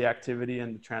happy for the activity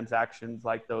and the transactions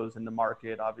like those in the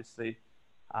market. Obviously,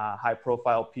 high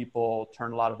profile people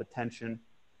turn a lot of attention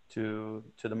to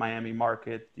the Miami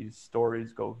market. These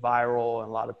stories go viral, and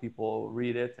a lot of people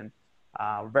read it. And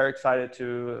we're very excited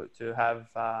to have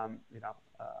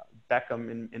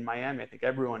Beckham in Miami. I think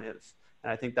everyone is,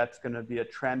 and I think that's going to be a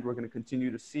trend we're going to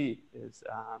continue to see, is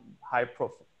high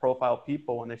profile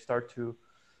people, when they start to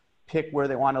pick where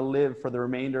they want to live for the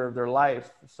remainder of their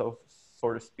life, so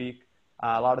to speak.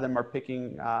 A lot of them are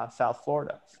picking South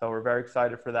Florida, so we're very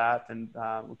excited for that, and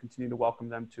we'll continue to welcome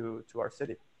them to our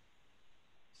city.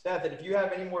 Seth, and if you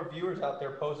have any more viewers out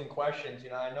there posing questions,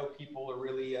 I know people are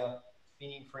really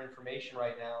fiending for information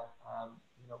right now.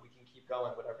 We can keep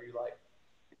going, whatever you like.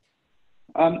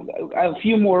 A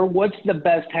few more. What's the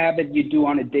best habit you do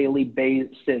on a daily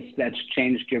basis that's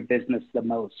changed your business the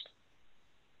most?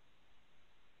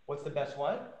 What's the best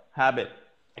what? Habit.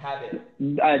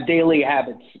 Daily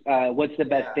habits. What's the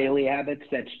best daily habits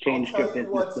that's changed your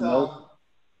business the most?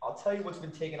 I'll tell you what's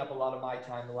been taking up a lot of my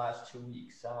time the last 2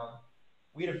 weeks.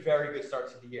 We had a very good start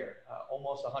to the year,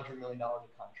 almost $100 million of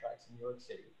contracts in New York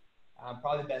City.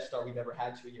 Probably the best start we've ever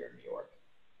had to a year in New York.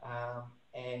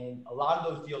 And a lot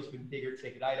of those deals have been bigger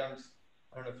ticket items.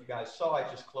 I don't know if you guys saw, I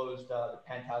just closed the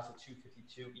penthouse at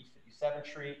 252 East 57th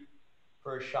Street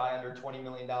for a shy under $20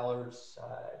 million.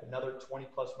 Another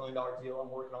 $20+ million deal I'm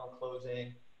working on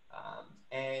closing.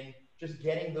 And just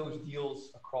getting those deals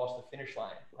across the finish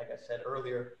line. Like I said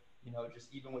earlier,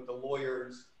 just even with the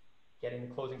lawyers, getting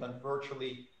the closing done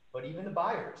virtually, but even the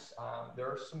buyers. There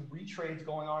are some retrades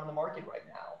going on in the market right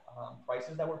now.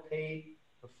 Prices that were paid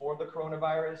before the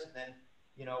coronavirus, and then,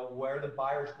 where the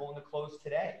buyers willing to close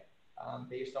today,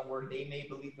 based on where they may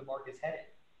believe the market's headed.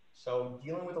 So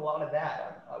dealing with a lot of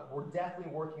that, we're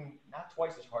definitely working not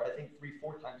twice as hard, I think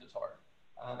 3-4 times as hard.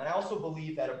 And I also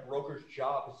believe that a broker's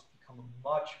job has become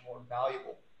much more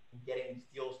valuable in getting these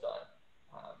deals done.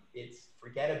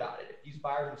 Forget about it. If these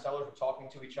buyers and sellers were talking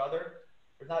to each other,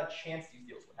 there's not a chance these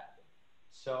deals would happen.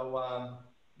 So,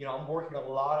 I'm working a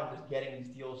lot on just getting these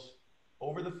deals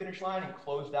over the finish line and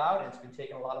closed out, and it's been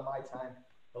taking a lot of my time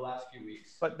the last few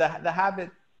weeks. But the habit,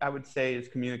 I would say, is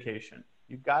communication.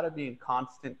 You've got to be in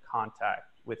constant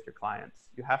contact with your clients.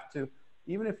 You have to,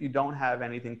 even if you don't have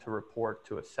anything to report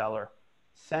to a seller,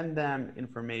 send them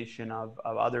information of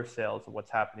other sales, of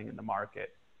what's happening in the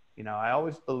market. I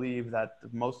always believe that the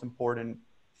most important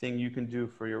thing you can do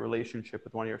for your relationship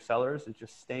with one of your sellers is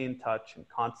just stay in touch and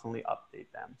constantly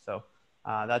update them. So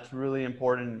that's really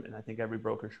important, and I think every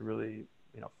broker should really,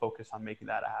 focus on making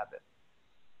that a habit.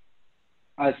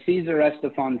 Cesar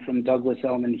Estefan from Douglas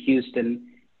Elliman Houston,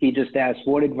 he just asked,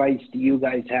 what advice do you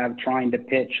guys have trying to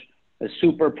pitch a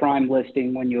super prime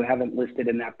listing when you haven't listed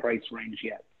in that price range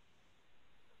yet?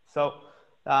 So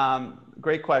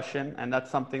great question. And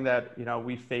that's something that,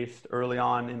 we faced early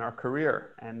on in our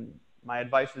career. And my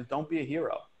advice is don't be a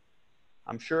hero.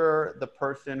 I'm sure the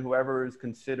person, whoever is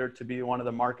considered to be one of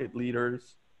the market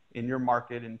leaders in your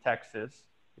market in Texas,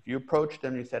 if you approached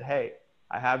them and you said, hey,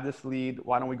 I have this lead,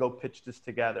 why don't we go pitch this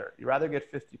together? You'd rather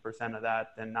get 50% of that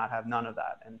than not have none of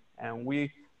that. And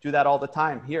we do that all the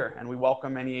time here. And we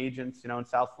welcome any agents, in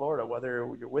South Florida, whether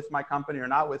you're with my company or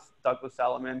not with Douglas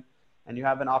Elliman, and you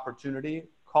have an opportunity,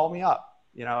 call me up,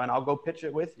 and I'll go pitch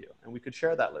it with you, and we could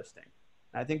share that listing.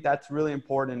 And I think that's really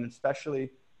important, especially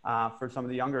for some of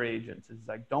the younger agents, is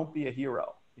like, don't be a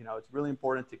hero. It's really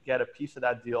important to get a piece of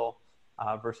that deal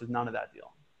versus none of that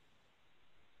deal.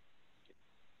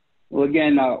 Well,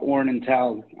 again, Oren and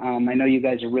Tal, I know you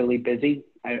guys are really busy.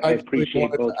 I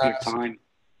appreciate both your time.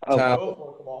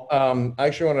 Tal, I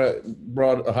actually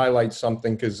want to highlight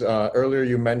something because earlier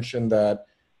you mentioned that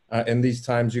in these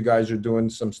times you guys are doing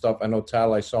some stuff. I know,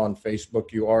 Tal, I saw on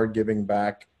Facebook you are giving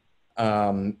back.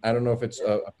 I don't know if it's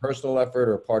a personal effort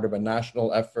or part of a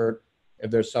national effort.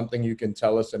 If there's something you can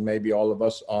tell us, and maybe all of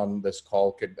us on this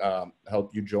call could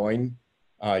help you join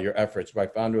your efforts. But I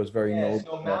found it was very noble.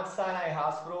 So Mount Sinai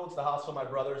Hospital, it's the hospital my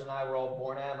brothers and I were all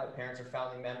born at. My parents are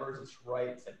founding members. It's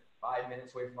like 5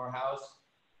 minutes away from our house.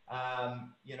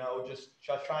 You know, just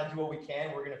trying to do what we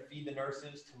can. We're going to feed the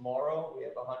nurses tomorrow. We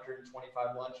have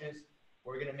 125 lunches.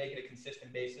 We're going to make it a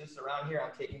consistent basis around here.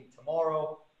 I'm taking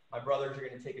tomorrow. My brothers are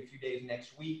going to take a few days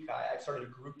next week. I've started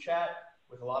a group chat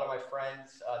with a lot of my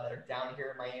friends that are down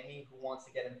here in Miami who wants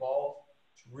to get involved.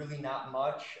 It's really not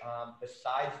much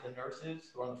besides the nurses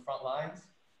who are on the front lines.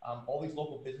 All these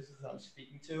local businesses that I'm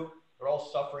speaking to, they're all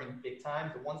suffering big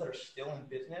time. The ones that are still in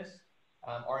business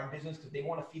are in business because they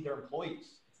want to feed their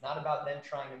employees. It's not about them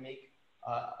trying to make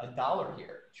a dollar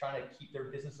here, trying to keep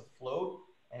their business afloat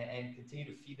and continue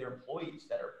to feed their employees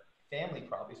that are family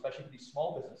probably, especially for these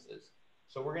small businesses.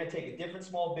 So we're going to take a different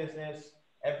small business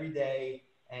every day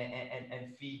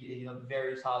and feed, you know, the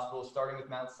various hospitals, starting with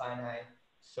Mount Sinai.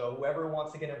 So whoever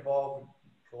wants to get involved,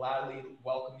 gladly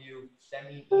welcome you. Send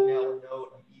me an email or note.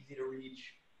 I'm easy to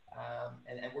reach.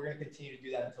 And we're going to continue to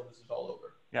do that until this is all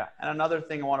over. Yeah. And another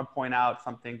thing I want to point out,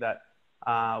 something that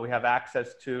we have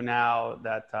access to now,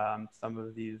 that some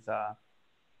of these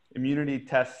immunity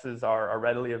tests are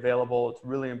readily available. It's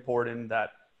really important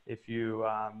that if you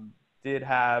did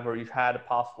have, or you've had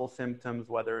possible symptoms,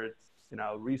 whether it's, you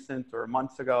know, recent or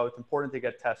months ago, it's important to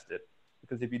get tested,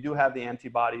 because if you do have the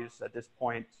antibodies at this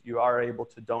point, you are able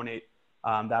to donate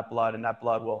that blood, and that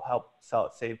blood will help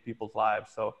save people's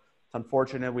lives. So it's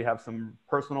unfortunate. We have some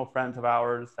personal friends of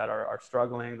ours that are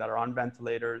struggling, that are on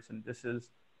ventilators, and this is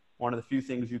one of the few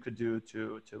things you could do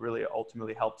to really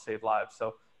ultimately help save lives.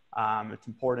 So it's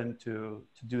important to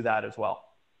do that as well.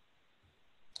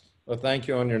 Well, thank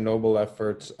you on your noble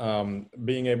efforts.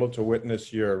 Being able to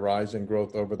witness your rise and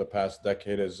growth over the past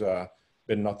decade has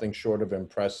been nothing short of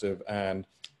impressive. And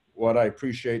what I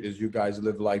appreciate is you guys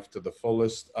live life to the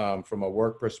fullest, from a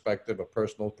work perspective, a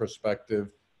personal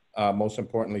perspective, most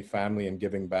importantly, family and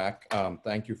giving back.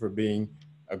 Thank you for being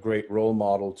a great role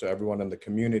model to everyone in the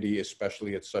community,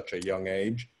 especially at such a young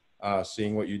age.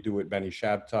 Seeing what you do at Beni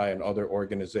Shabtai and other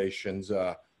organizations,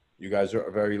 you guys are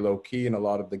very low key in a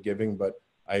lot of the giving, but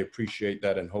I appreciate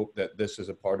that and hope that this is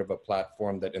a part of a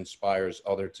platform that inspires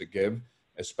others to give,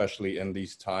 especially in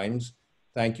these times.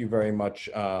 Thank you very much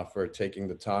for taking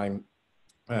the time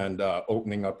and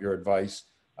opening up your advice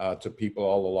to people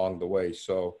all along the way.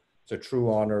 So it's a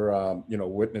true honor, you know,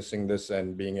 witnessing this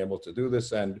and being able to do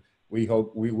this. And we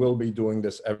hope we will be doing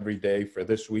this every day for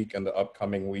this week and the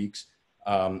upcoming weeks.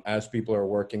 As people are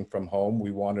working from home,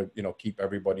 we want to, you know, keep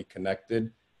everybody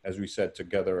connected, as we said,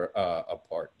 together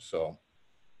apart. So.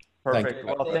 Perfect.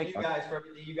 Well, thank you guys for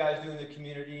everything you guys do in the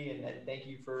community, and thank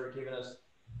you for giving us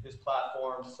this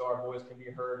platform so our voice can be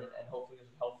heard, and hopefully this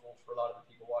is helpful for a lot of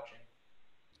the people watching.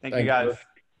 Thank you, guys.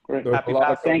 Great. Happy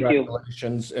Passover. Thank you.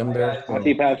 Congratulations in there.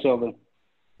 Happy Passover.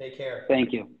 Take care.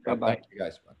 Thank you. Bye-bye. Thank you,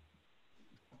 guys. Bye.